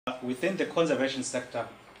within the conservation sector,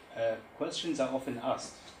 questions are often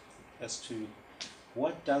asked as to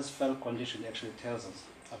what does feld condition actually tells us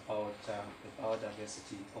about the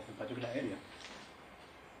biodiversity of a particular area.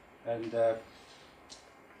 And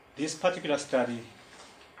this particular study,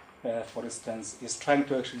 for instance, is trying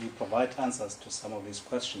to actually provide answers to some of these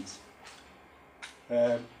questions.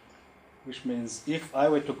 Which means if I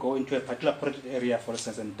were to go into a particular protected area, for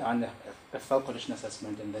instance, and done a feld condition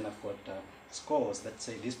assessment, and then I've got scores, let's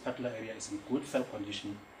say this particular area is in good feld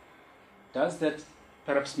condition, does that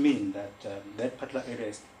perhaps mean that that particular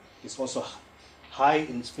area is also high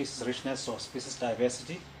in species richness or species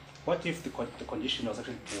diversity? What if the condition was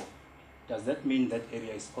actually poor? Does that mean that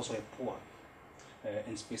area is also a poor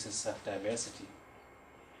in species diversity?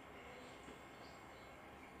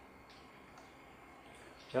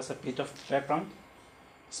 Just a bit of background.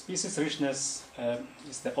 Species richness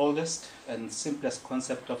is the oldest and simplest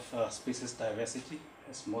concept of species diversity,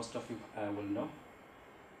 as most of you will know.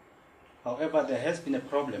 However, there has been a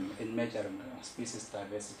problem in measuring species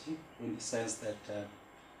diversity in the sense that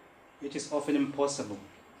it is often impossible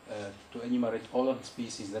to enumerate all of the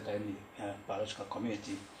species that are in the biological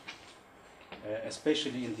community,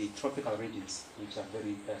 especially in the tropical regions, which are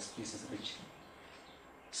very species rich.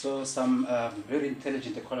 So some very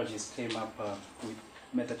intelligent ecologists came up with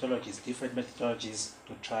methodologies, different methodologies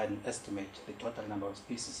to try and estimate the total number of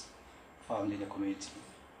species found in a community.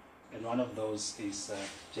 And one of those is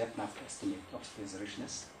ACKNOWLEDGEMENTS estimate of species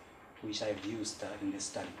richness, which I've used in this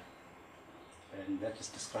study. And that is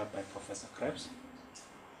described by Professor Krebs.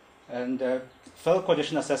 And feld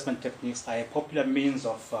condition assessment techniques are a popular means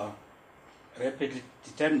of rapidly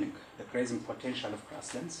determining the grazing potential of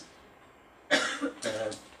grasslands.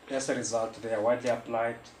 As a result, they are widely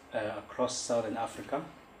applied across southern Africa,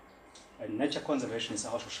 and nature conservation is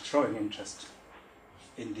also showing interest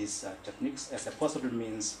in these techniques as a possible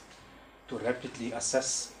means to rapidly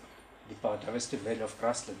assess the biodiversity value of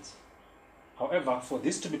grasslands. However, for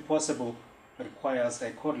this to be possible, requires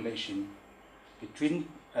a correlation between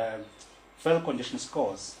feld condition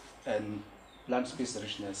scores and plant species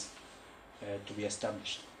richness to be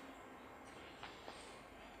established.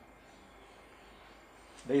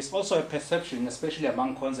 There is also a perception, especially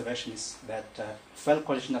among conservationists, that feld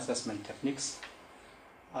condition assessment techniques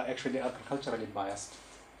are actually agriculturally biased.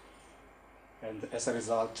 And as a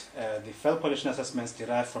result, the feld condition assessments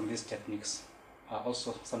derived from these techniques are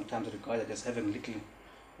also sometimes regarded as having little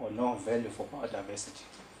or no value for biodiversity.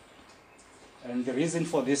 And the reason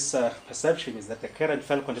for this perception is that the current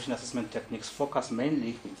feld condition assessment techniques focus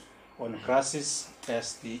mainly on grasses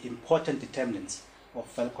as the important determinants of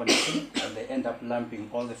feld condition, and they end up lumping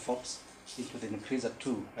all the forbs into the increaser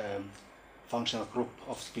 2 functional group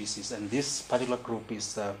of species, and this particular group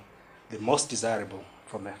is the most desirable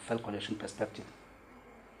from a feld condition perspective.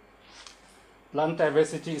 Plant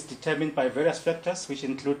diversity is determined by various factors which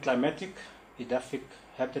include climatic, edaphic,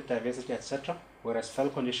 habitat diversity, etc., whereas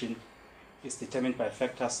feld condition is determined by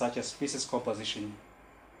factors such as species composition,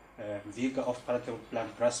 vigor of palatable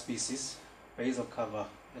plant grass species, basal cover,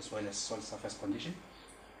 as well as soil surface condition.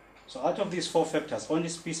 So out of these 4 factors, only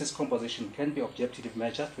species composition can be objectively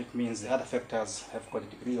measured, which means the other factors have got a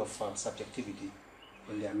degree of subjectivity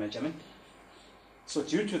in their measurement. So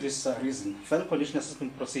due to this reason, feld condition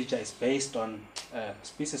assessment procedure is based on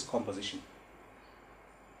species composition.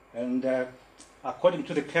 And according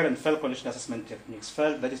to the current feld condition assessment techniques,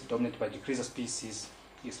 feld that is dominated by decreaser species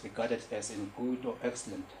is regarded as in good or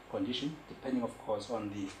excellent condition, depending of course on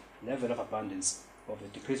the level of abundance of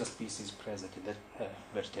the decreaser species present in that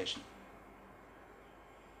vegetation.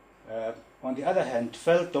 On the other hand,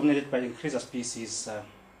 feld dominated by increaser species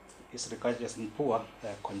is regarded as in poor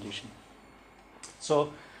condition.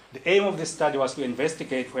 So the aim of this study was to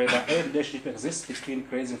investigate whether a relationship exists between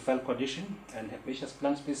grazing feld condition and herbaceous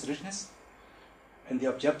plant species richness, and the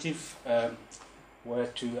objective were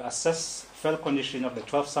to assess feld condition of the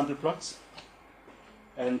 12 sample plots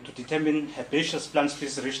and to determine herbaceous plant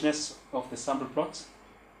species richness of the sample plots,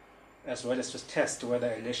 as well as to test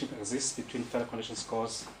whether a relationship exists between feld condition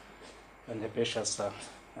scores and herbaceous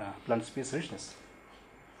plant species richness.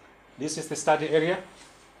 This is the study area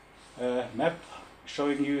map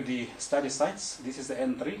showing you the study sites. This is the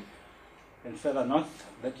N3, and further north,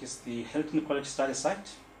 that is the Hilton College study site,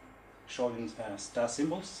 shown in star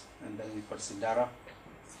symbols, and then we've got Sidara,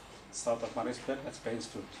 south of Maritzburg, that's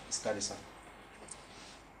Painsfield study site.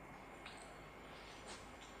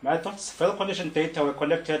 Methods. Feld condition data were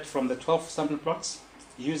collected from the 12 sample plots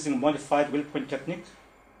using modified wheel point technique,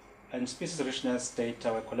 and species richness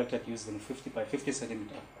data were collected using 50 by 50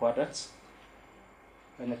 centimeter quadrats.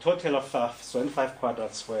 And a total of 25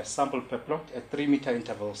 quadrants were sampled per plot at 3-meter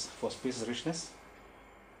intervals for species richness,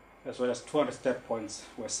 as well as 200 step points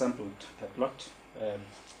were sampled per plot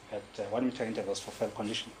at 1-meter intervals for feld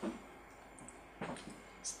condition.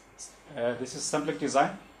 This is sampling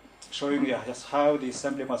design, showing you just how the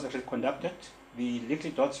sampling was actually conducted. The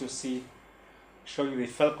little dots you see show you the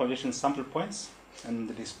feld condition sample points, and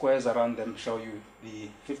the squares around them show you the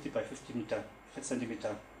 50 by 50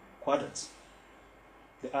 centimeter quadrants.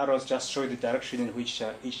 The arrows just show the direction in which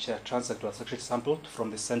each transect was actually sampled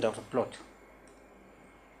from the center of the plot.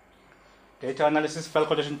 Data analysis: feld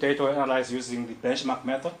condition data were analyzed using the benchmark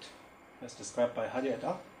method, as described by Hadi et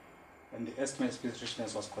al., and the estimated species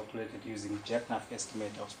richness was calculated using jackknife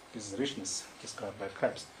estimate of species richness, described by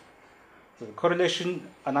Krebs. So the correlation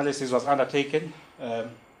analysis was undertaken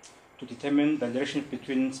to determine the relationship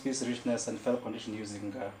between species richness and feld condition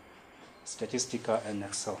using Statistica and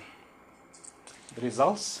Excel. The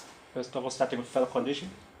results: first of all, starting with feld condition,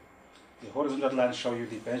 the horizontal lines show you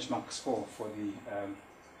the benchmark score for the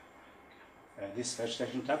this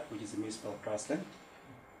vegetation type, which is the municipal grassland,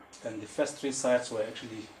 and the first 3 sites were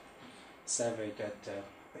actually surveyed at the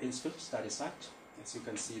Innsfield study site. As you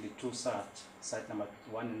can see, the 2 sites, site number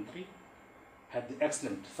 1 and 3, had the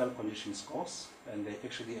excellent feld condition scores, and they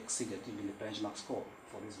actually exceeded even the benchmark score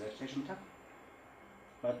for this vegetation type.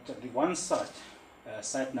 But the one site,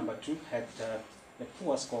 site number 2, had a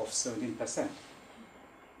poor score of 17%.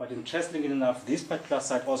 But interestingly enough, this particular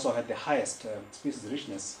site also had the highest species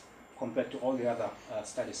richness compared to all the other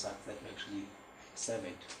study sites that were actually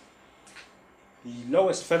surveyed. The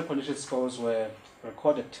lowest feld condition scores were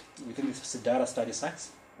recorded within the Sidara study sites,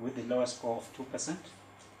 with the lowest score of 2%.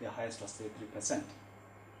 The highest was 3%.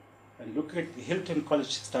 And looking at the Hilton College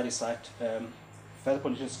study site, feld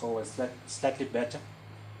condition score was slightly better,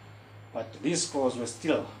 but these scores were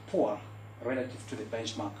still poor relative to the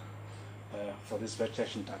benchmark for this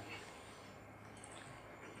vegetation type.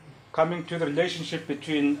 Coming to the relationship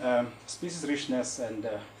between species richness and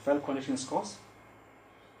feld condition scores,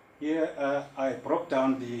 here I broke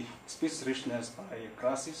down the species richness by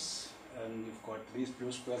grasses, and you've got these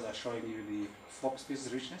blue squares are showing you the Forb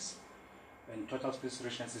species richness, and total species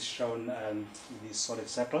richness is shown in these solid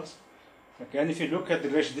circles. Again, if you look at the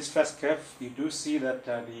relation, this first curve, you do see that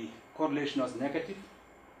the correlation was negative,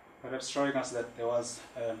 perhaps showing us that there was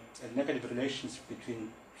a negative relationship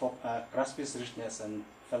between grass species richness and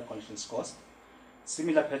feld condition scores.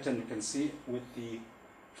 Similar pattern you can see with the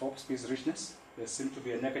Forb species richness. There seems to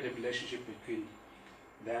be a negative relationship between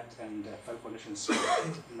that and feld condition scores.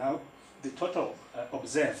 Now, the total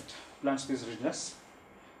observed plant species richness,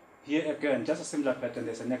 here again, just a similar pattern,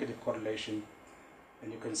 there's a negative correlation,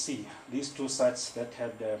 and you can see these 2 sites that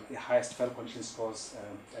had the highest feld condition scores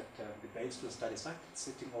at the Batesville study site,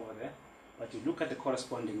 sitting over there, but you look at the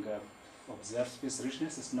corresponding observed species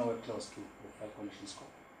richness, it's nowhere close to the feld condition score.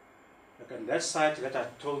 Again, that site that I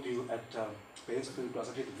told you at Batesville was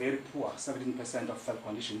actually very poor, 17% of feld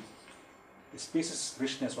condition. The species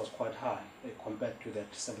richness was quite high compared to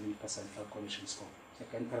that 17% feld condition score.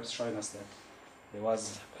 Again, perhaps showing us that there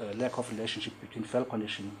was a lack of relationship between feld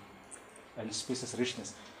condition and species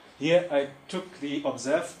richness. Here I took the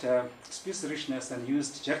observed species richness and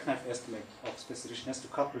used jackknife estimate of species richness to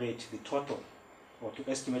calculate the total, or to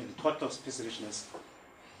estimate the total species richness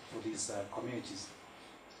for these communities.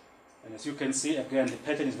 And as you can see, again, the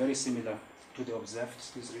pattern is very similar to the observed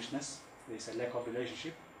species richness. There is a lack of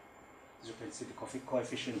relationship. As you can see, the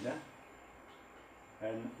coefficient there.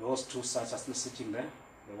 And those 2 sites are still sitting there,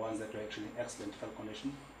 the ones that were actually excellent feld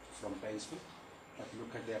condition from Batesville. But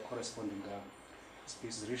look at their corresponding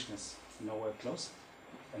species richness, nowhere close.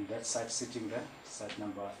 And that site sitting there, site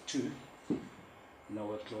number 2,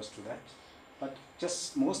 nowhere close to that. But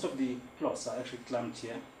just most of the plots are actually clumped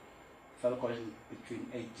here. Feld condition between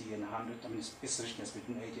 80 and 100, I mean species richness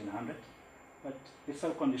between 80 and 100. But the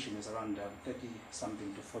feld condition is around 30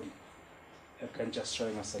 something to 40. Again, just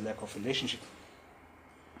showing us a lack of relationship.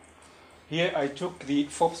 Here I took the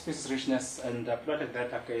Forb species richness and plotted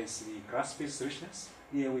that against the grass species richness.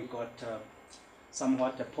 Here we got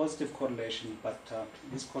somewhat a positive correlation, but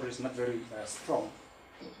this correlation is not very strong.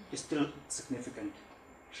 It's still significant,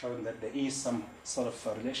 showing that there is some sort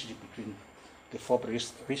of relationship between the Forb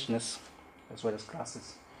richness as well as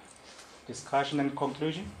grasses. Discussion and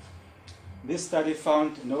conclusion. This study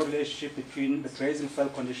found no relationship between the grazing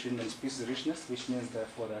feld condition and species richness, which means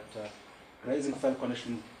therefore that grazing feld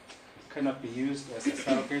condition cannot be used as a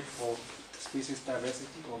surrogate for species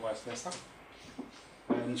diversity or vice versa.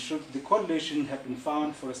 And should the correlation have been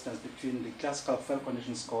found, for instance, between the classical feld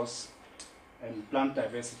condition scores and plant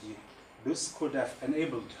diversity, this could have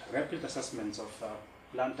enabled rapid assessments of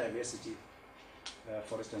plant diversity,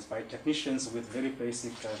 for instance, by technicians with very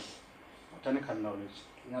basic botanical knowledge.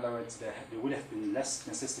 In other words, there would have been less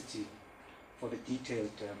necessity for the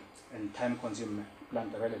detailed and time-consuming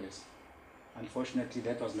plant analysis. Unfortunately,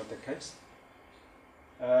 that was not the case.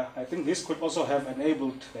 I think this could also have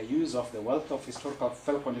enabled the use of the wealth of historical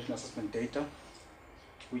fell condition assessment data,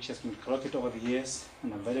 which has been collected over the years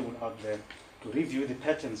and available out there, to review the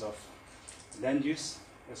patterns of land use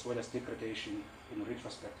as well as degradation in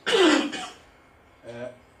retrospect.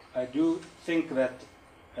 I do think that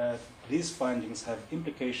these findings have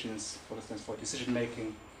implications, for instance, for decision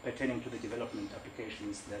making pertaining to the development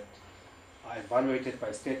applications that are evaluated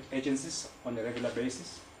by state agencies on a regular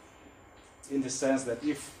basis, in the sense that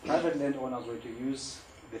if private landowners were to use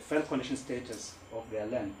the fell condition status of their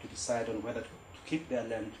land to decide on whether to keep their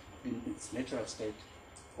land in its natural state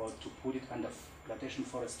or to put it under plantation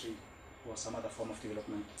forestry or some other form of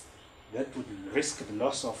development, that would risk the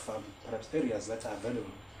loss of perhaps areas that are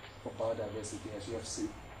available for biodiversity. As you have seen,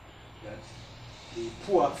 that the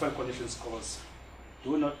poor fell condition scores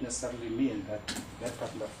do not necessarily mean that that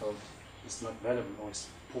particular fell is not valuable or is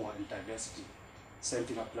poor in diversity. Same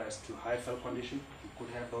thing applies to high fell condition. You could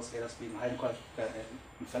have those areas being high in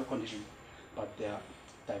fell condition, but their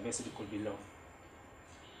diversity could be low.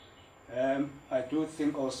 I do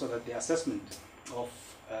think also that the assessment of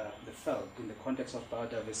the fell in the context of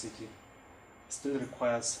biodiversity still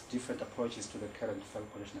requires different approaches to the current fell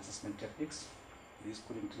condition assessment techniques. These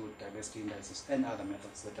could include diversity indices and other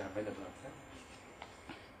methods that are available out there.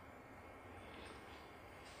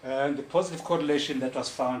 And the positive correlation that was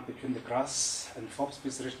found between the grass and Forb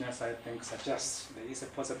species richness, I think, suggests there is a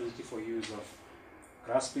possibility for use of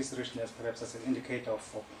grass species richness perhaps as an indicator of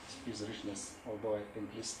Forb species richness, although I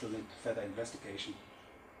think this still needs further investigation.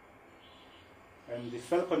 And the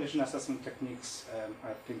fell condition assessment techniques,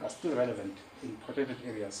 I think, are still relevant in protected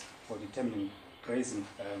areas for determining grazing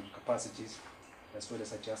capacities, as well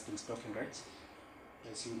as adjusting stocking rates.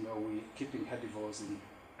 As you know, we're keeping herbivores in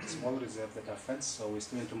small reserves that are fenced, so we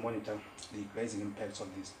still need to monitor the grazing impacts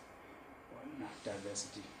of these on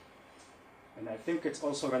diversity. And I think it's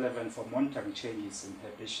also relevant for monitoring changes in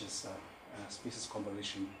herbaceous species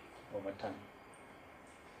composition over time.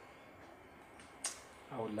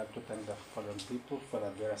 I would like to thank the following people for their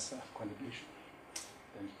various contributions.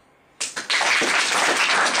 Thank you.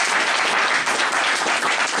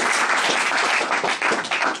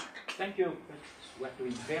 Thank you. We're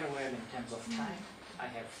doing very well in terms of time. I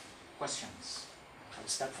have questions. I'll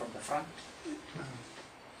start from the front.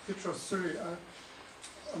 Petros, sorry,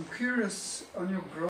 I'm curious on your growth.